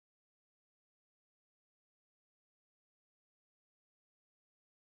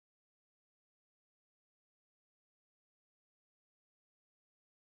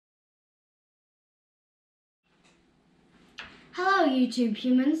Hello YouTube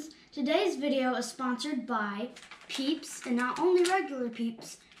humans. Today's video is sponsored by Peeps, and not only regular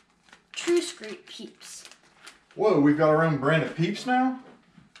Peeps, True Skreet Peeps. Whoa, we've got our own brand of Peeps now?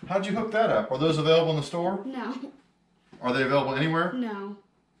 How'd you hook that up? Are those available in the store? No. Are they available anywhere? No.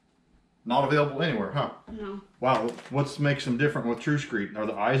 Not available anywhere, huh? No. Wow, what makes them different with True Skreet? Are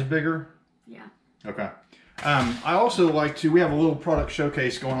the eyes bigger? Yeah. Okay. I also like to, we have a little product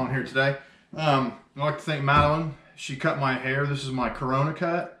showcase going on here today. I'd like to thank Madeline. She cut my hair. This is my Corona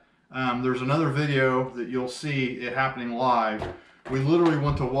cut. There's another video that you'll see it happening live. We literally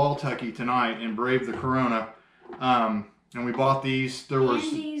went to Waltucky tonight and braved the Corona. And we bought these. There was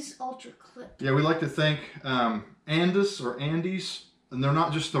Andy's Ultra Clip. Yeah, we like to thank Andes, and they're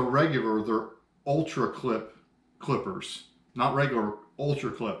not just the regular, they're Ultra clippers. Not regular,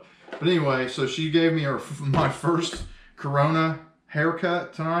 Ultra Clip. But anyway, so she gave me my first Corona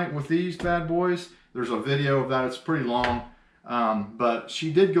haircut tonight with these bad boys. There's a video of that. It's pretty long, but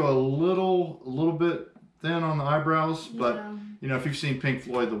she did go a little bit thin on the eyebrows. But yeah. You know, if you've seen Pink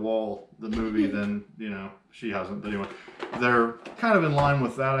Floyd The Wall, the movie, then you know she hasn't. But anyway, they're kind of in line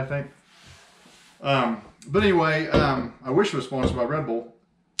with that, I think. But anyway, I wish it was sponsored by Red Bull.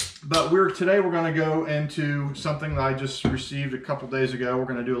 But today we're going to go into something that I just received a couple days ago. We're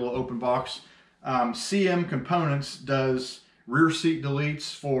going to do a little open box. CM Components does rear seat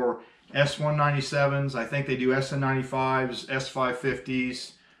deletes for S197s. I think they do SN95s,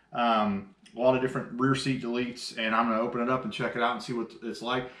 S550s, a lot of different rear seat deletes. And I'm going to open it up and check it out and see what it's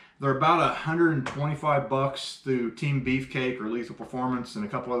like. They're about $125 through Team Beefcake or Lethal Performance, and a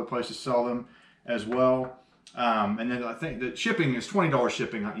couple other places sell them as well. And then I think that shipping is $20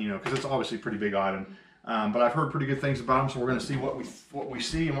 shipping, you know, because it's obviously a pretty big item. But I've heard pretty good things about them, so we're going to see what we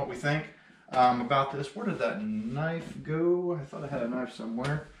see and what we think about this. Where did that knife go? I thought I had a knife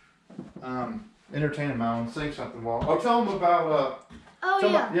somewhere. Entertain Mountain, say something while. Oh, tell them about.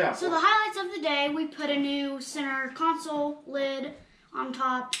 Yeah. So the highlights of the day: we put a new center console lid on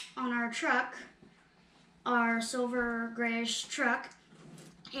top on our truck, our silver grayish truck.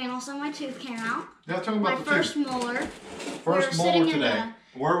 And also my tooth came out. Yeah, tell me about my the first tooth. molar. First molar today.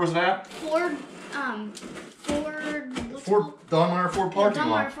 Where was that? Ford Dunmire Ford parking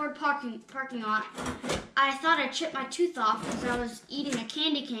lot. Dunmire Ford parking lot. I thought I chipped my tooth off because I was eating a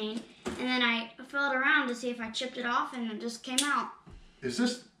candy cane, and then I felt around to see if I chipped it off, and it just came out. Is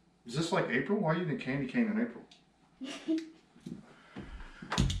this like April? Why are you eating candy cane in April?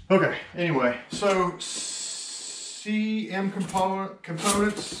 Okay. Anyway, so CM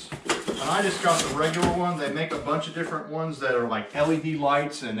components, and I just got the regular one. They make a bunch of different ones that are like LED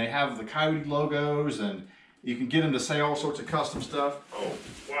lights, and they have the Coyote logos, and you can get them to say all sorts of custom stuff. Oh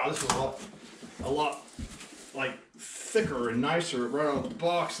wow, this is a lot like thicker and nicer right out of the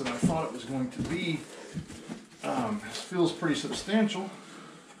box than I thought it was going to be. This feels pretty substantial.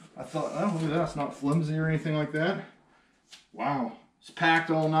 I thought, oh look at that, it's not flimsy or anything like that. Wow, it's packed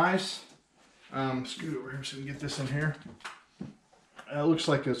all nice. Scoot over here so we can get this in here. It looks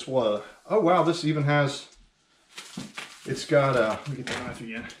like it's what? Oh wow, this even has. It's got. Let me get the knife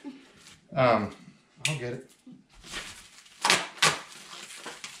again. I'll get it.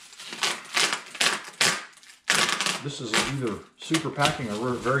 This is either super packing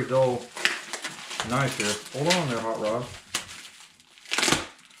or very dull knife here. Hold on there, Hot Rod.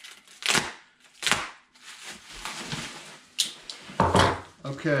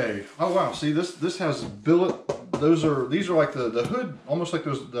 Okay. Oh wow. See this has billet. These are like the hood, almost like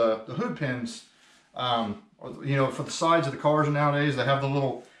those the hood pins. You know, for the sides of the cars nowadays, they have the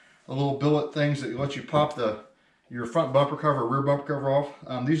little billet things that let you pop your front bumper cover, rear bumper cover off.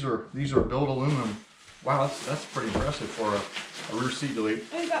 These are billet aluminum. Wow, that's pretty impressive for a rear seat delete.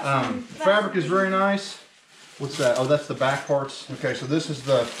 The fabric is very nice. What's that? Oh, that's the back parts. Okay, so this is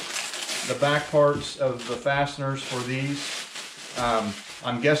the back parts of the fasteners for these.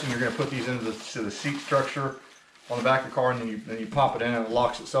 I'm guessing you're going to put these into the seat structure on the back of the car, and then you pop it in and it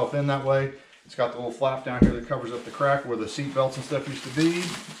locks itself in that way. It's got the little flap down here that covers up the crack where the seat belts and stuff used to be.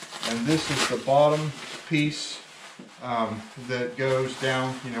 And this is the bottom piece that goes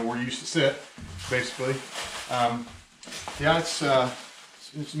down, you know, where you used to sit, basically. Yeah, it's you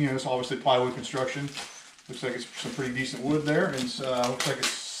know, it's obviously plywood construction. Looks like it's some pretty decent wood there, and looks like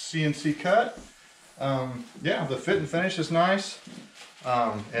it's CNC cut. Yeah, the fit and finish is nice.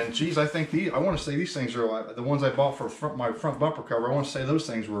 And geez, I think I want to say these things are like the ones I bought for my front bumper cover. I want to say those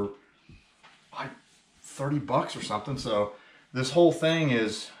things were like $30 or something. So this whole thing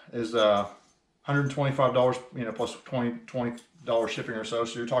is $125, you know, plus $20 shipping or so.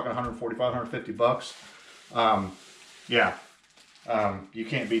 So you're talking $145, $150. Yeah, you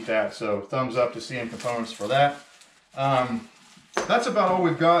can't beat that. So thumbs up to CM Components for that. that's about all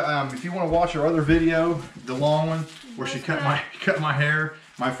we've got. If you want to watch our other video, the long one, where she cut my hair,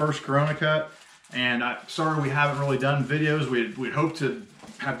 my first Corona cut, and sorry we haven't really done videos. We'd hoped to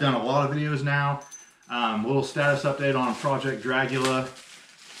have done a lot of videos now. Little status update on Project Dragula.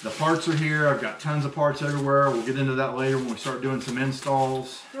 The parts are here. I've got tons of parts everywhere. We'll get into that later when we start doing some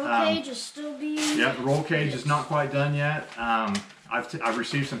installs. Roll cage is still being... Yeah, the roll cage is not quite done yet. I've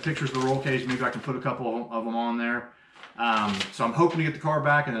received some pictures of the roll cage. Maybe I can put a couple of them on there. So I'm hoping to get the car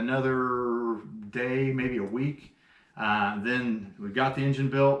back in another day, maybe a week. Then we've got the engine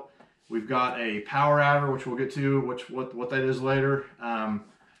built. We've got a power adder, which we'll get to, what that is later.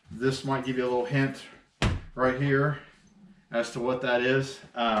 This might give you a little hint right here as to what that is.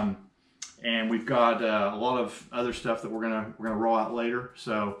 And we've got a lot of other stuff that we're gonna roll out later.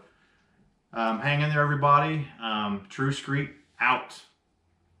 So hang in there, everybody. True Skreet out.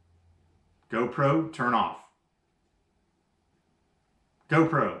 GoPro, turn off.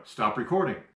 GoPro, stop recording.